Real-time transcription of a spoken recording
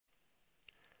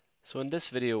So in this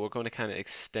video, we're going to kind of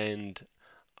extend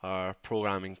our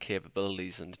programming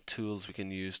capabilities and the tools we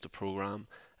can use to program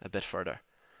a bit further.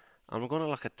 And we're going to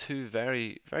look at two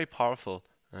very powerful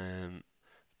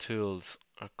tools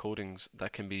or codings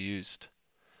that can be used.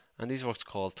 And these are what's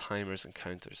called timers and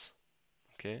counters.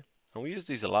 Okay, and we use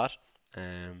these a lot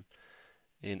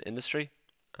in industry.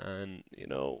 And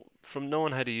from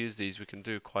knowing how to use these, we can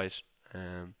do quite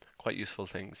useful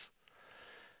things.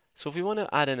 So if we want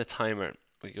to add in a timer,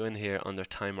 we go in here under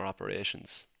timer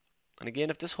operations. And again,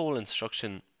 if this whole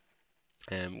instruction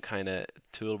kind of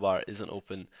toolbar isn't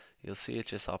open, you'll see it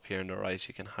just up here on the right.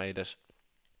 You can hide it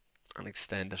and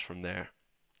extend it from there.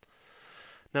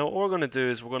 Now what we're going to do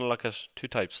is we're going to look at two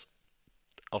types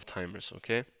of timers,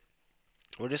 okay?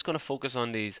 We're just going to focus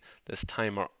on this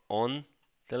timer on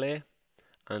delay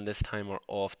and this timer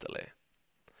off delay.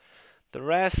 The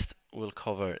rest we'll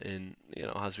cover in,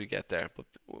 as we get there. But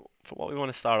for what we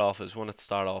want to start off is we want to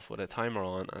start off with a timer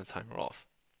on and a timer off.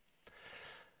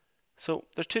 So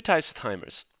there's two types of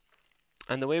timers.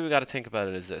 And the way we got to think about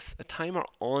it is this. A timer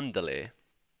on delay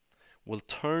will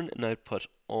turn an output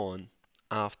on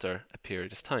after a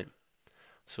period of time.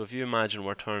 So if you imagine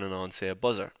we're turning on, say, a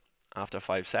buzzer after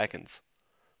 5 seconds,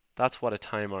 that's what a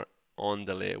timer on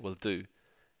delay will do.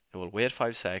 It will wait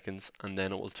 5 seconds and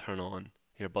then it will turn on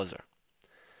your buzzer.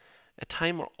 A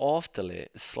timer off delay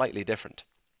is slightly different.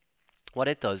 What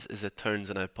it does is it turns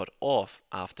an output off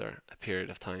after a period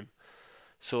of time.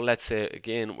 So let's say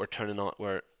again we're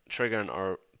triggering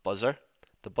our buzzer.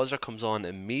 The buzzer comes on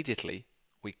immediately.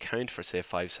 We count for say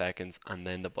 5 seconds and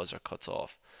then the buzzer cuts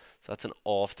off. So that's an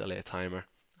off delay timer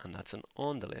and that's an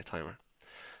on delay timer.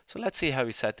 So let's see how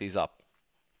we set these up.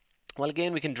 Well,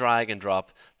 again, we can drag and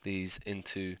drop these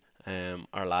into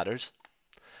our ladders.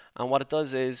 And what it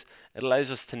does is it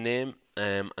allows us to name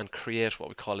and create what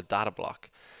we call a data block.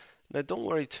 Now, don't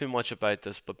worry too much about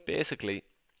this, but basically,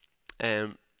 a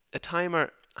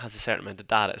timer has a certain amount of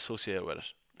data associated with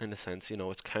it. In a sense,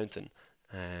 it's counting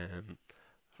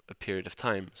a period of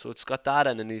time. So it's got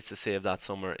data and it needs to save that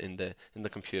somewhere in the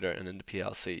computer and in the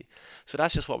PLC. So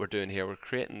that's just what we're doing here. We're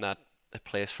creating a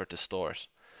place for it to store it.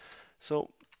 So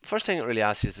first thing it really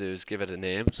asks you to do is give it a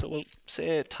name. So we'll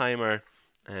say a timer,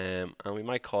 and we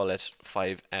might call it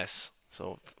 5S,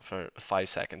 so for a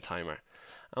 5-second timer.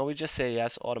 And we just say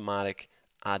yes, automatic,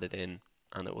 add it in,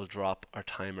 and it will drop our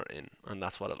timer in, and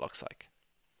that's what it looks like.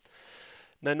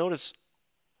 Now notice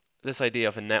this idea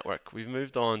of a network. We've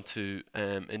moved on to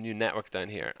a new network down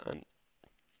here, and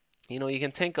you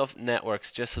can think of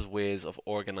networks just as ways of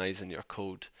organizing your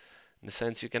code. In the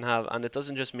sense you can have, and it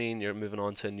doesn't just mean you're moving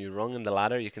on to a new rung in the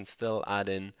ladder, you can still add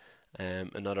in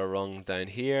another rung down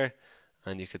here,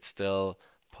 and you could still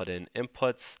put in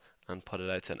inputs and put it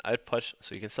out to an output.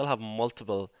 So you can still have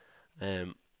multiple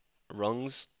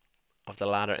rungs of the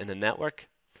ladder in a network.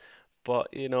 But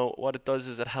what it does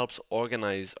is it helps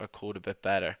organize our code a bit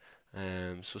better.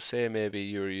 So say maybe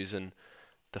you're using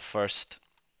the first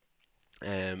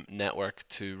network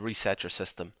to reset your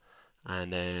system.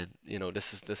 And then,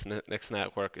 this next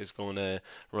network is going to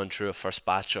run through a first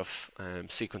batch of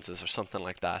sequences or something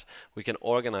like that. We can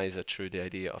organize it through the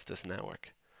idea of this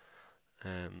network.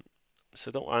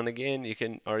 And again, you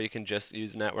can just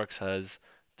use networks as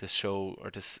to show or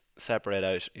to separate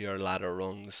out your ladder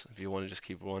rungs. If you want to just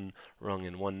keep one rung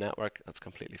in one network, that's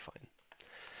completely fine.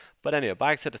 But anyway,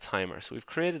 back to the timer. So we've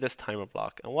created this timer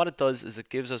block, and what it does is it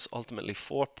gives us ultimately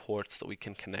 4 ports that we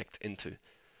can connect into.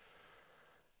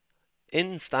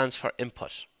 In stands for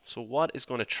input. So what is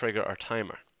going to trigger our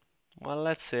timer? Well,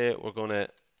 let's say we're going to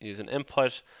use an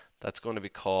input that's going to be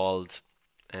called,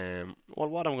 well,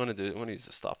 what I'm going to do, I'm going to use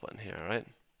the stop button here, all right?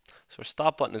 So our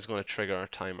stop button is going to trigger our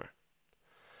timer.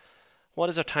 What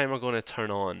is our timer going to turn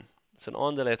on? It's an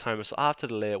on delay timer, so after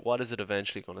delay, what is it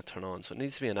eventually going to turn on? So it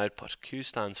needs to be an output. Q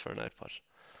stands for an output.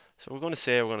 So we're going to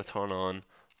say we're going to turn on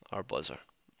our buzzer,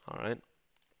 all right?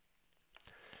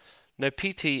 Now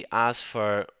PT asks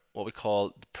for what we call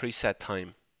the preset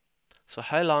time. So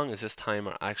how long is this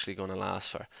timer actually going to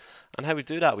last for? And how we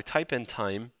do that, we type in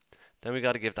time, then we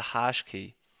got to give the hash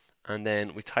key, and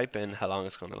then we type in how long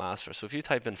it's going to last for. So if you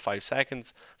type in 5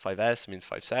 seconds, 5S means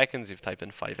 5 seconds. If you type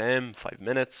in 5M, 5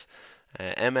 minutes,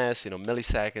 MS,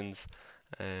 milliseconds,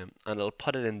 and it'll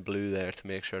put it in blue there to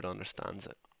make sure it understands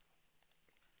it.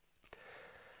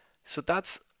 So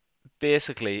that's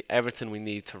basically everything we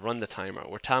need to run the timer.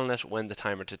 We're telling it when the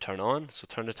timer to turn on, so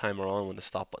turn the timer on when the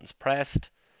stop button's pressed.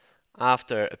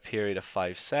 After a period of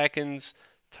 5 seconds,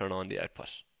 turn on the output.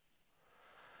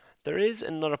 There is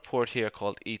another port here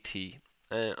called ET,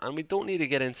 and we don't need to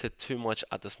get into too much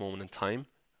at this moment in time.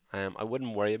 I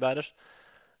wouldn't worry about it.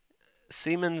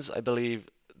 Siemens, I believe,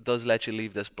 does let you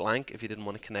leave this blank if you didn't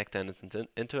want to connect anything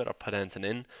into it or put anything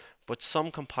in, but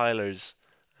some compilers,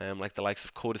 like the likes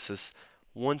of Codesys,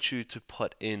 want you to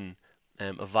put in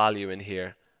a value in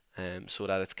here so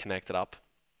that it's connected up.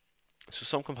 So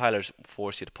some compilers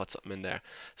force you to put something in there.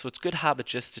 So it's good habit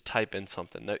just to type in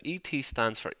something. Now ET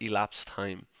stands for elapsed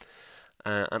time,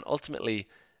 and ultimately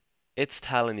it's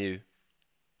telling you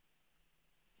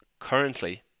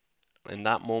currently in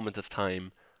that moment of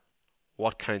time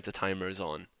what count the timer is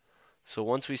on. So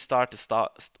once we press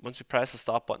the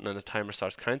stop button and the timer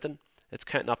starts counting, it's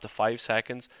counting up to 5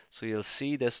 seconds. So you'll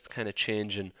see this kind of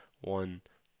changing 1,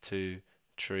 2,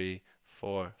 3,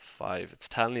 4, 5. It's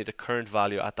telling you the current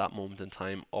value at that moment in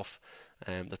time of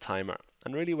the timer.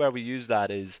 And really where we use that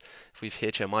is if we've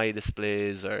HMI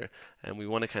displays or and we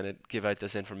want to kind of give out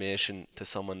this information to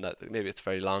someone that maybe it's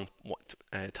very long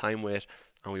time wait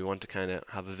and we want to kind of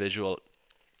have a visual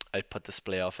output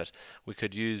display of it. We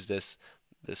could use this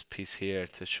piece here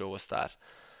to show us that.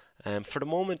 For the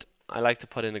moment, I like to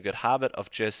put in a good habit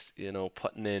of just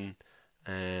putting in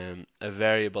a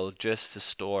variable just to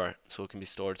store, so it can be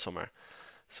stored somewhere.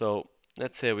 So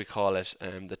let's say we call it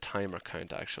the timer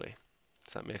count actually.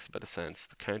 So that makes a bit of sense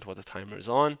to count what the timer is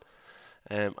on.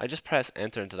 I just press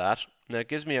enter into that. Now it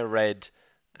gives me a red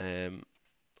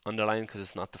underline because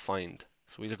it's not defined.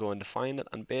 So we'll go and define it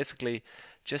and basically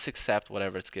just accept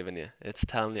whatever it's given you. It's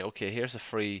telling you, okay, here's a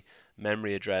free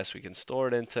memory address we can store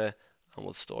it into, and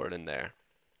we'll store it in there.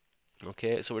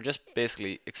 Okay, so we're just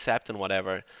basically accepting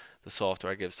whatever the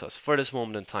software gives to us for this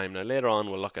moment in time. Now later on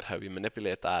we'll look at how we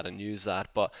manipulate that and use that,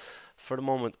 but for the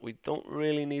moment we don't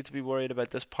really need to be worried about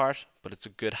this part, but it's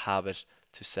a good habit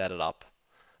to set it up.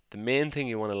 The main thing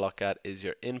you want to look at is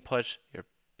your input, your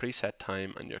preset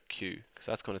time, and your cue, because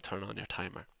that's going to turn on your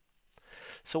timer.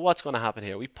 So what's going to happen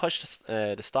here? We push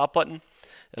the stop button.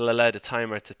 It'll allow the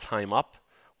timer to time up.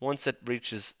 Once it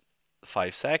reaches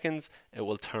 5 seconds, it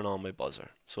will turn on my buzzer,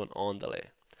 so an on delay.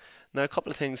 Now a couple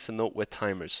of things to note with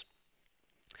timers.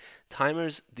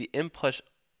 Timers, the input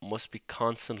must be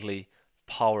constantly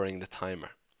powering the timer.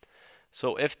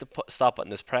 So if the stop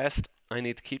button is pressed, I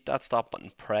need to keep that stop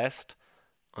button pressed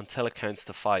until it counts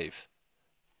to 5,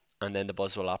 and then the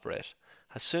buzzer will operate.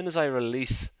 As soon as I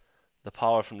release the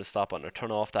power from the stop button or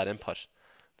turn off that input,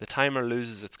 the timer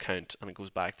loses its count and it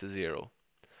goes back to 0.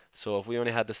 So if we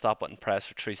only had the stop button pressed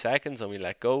for 3 seconds and we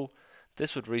let go,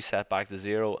 this would reset back to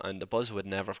 0 and the buzzer would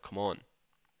never have come on.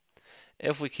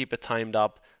 If we keep it timed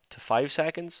up to 5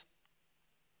 seconds,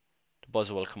 the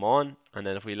buzzer will come on, and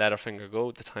then if we let our finger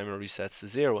go, the timer resets to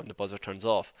 0 and the buzzer turns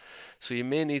off. So you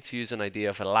may need to use an idea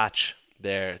of a latch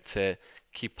there to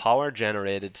keep power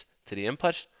generated to the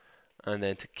input and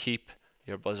then to keep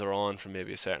your buzzer on for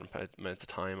maybe a certain amount of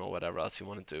time or whatever else you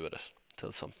want to do with it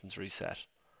until something's reset.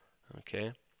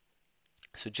 Okay,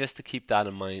 so just to keep that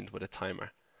in mind with a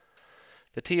timer.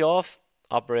 The T off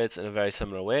operates in a very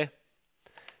similar way.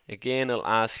 Again, it'll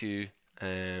ask you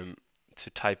to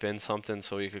type in something,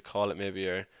 so you could call it maybe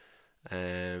your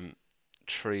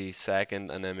 3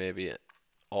 second and then maybe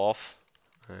off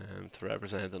to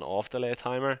represent an off delay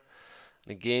timer.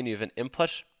 And again, you have an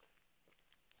input,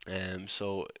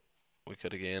 so we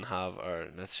could again have our,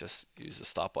 let's just use the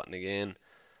stop button again.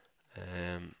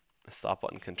 The stop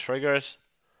button can trigger it.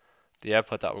 The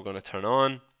output that we're going to turn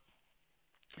on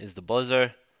is the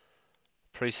buzzer.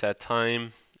 Preset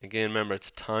time, again remember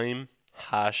it's time,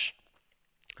 hash,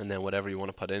 and then whatever you want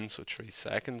to put in, so 3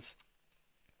 seconds.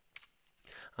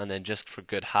 And then just for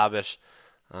good habit,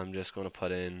 I'm just going to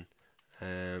put in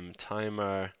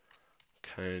timer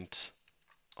count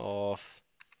off,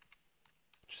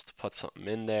 just to put something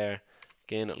in there.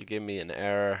 Again, it'll give me an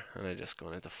error, and I'm just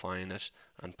going to define it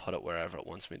and put it wherever it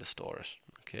wants me to store it.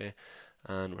 Okay,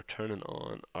 and we're turning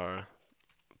on our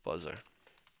buzzer.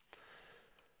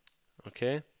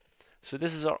 Okay, so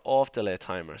this is our off delay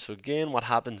timer. So again, what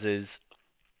happens is,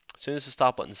 as soon as the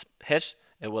stop button's hit,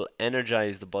 it will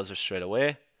energize the buzzer straight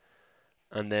away,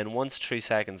 and then once 3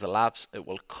 seconds elapse, it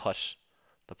will cut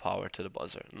the power to the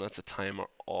buzzer, and that's a timer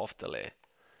off delay.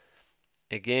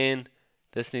 Again,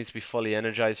 this needs to be fully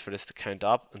energized for this to count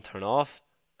up and turn off,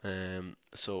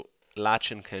 so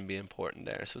latching can be important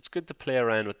there. So it's good to play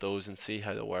around with those and see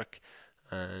how they work,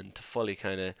 and to fully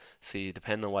kind of see,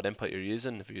 depending on what input you're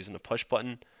using. If you're using a push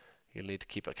button, you'll need to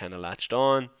keep it kind of latched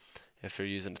on. If you're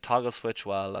using a toggle switch,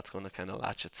 well, that's going to kind of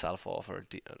latch itself off or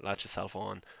latch itself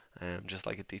on, just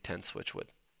like a D10 switch would.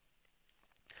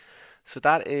 So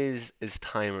that is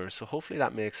timers. So hopefully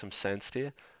that makes some sense to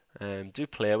you. Do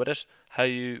play with it. How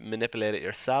you manipulate it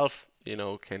yourself,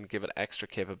 can give it extra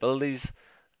capabilities,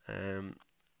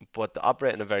 but they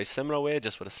operate in a very similar way,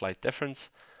 just with a slight difference.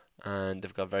 and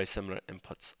they've got very similar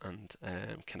inputs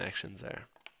and connections there.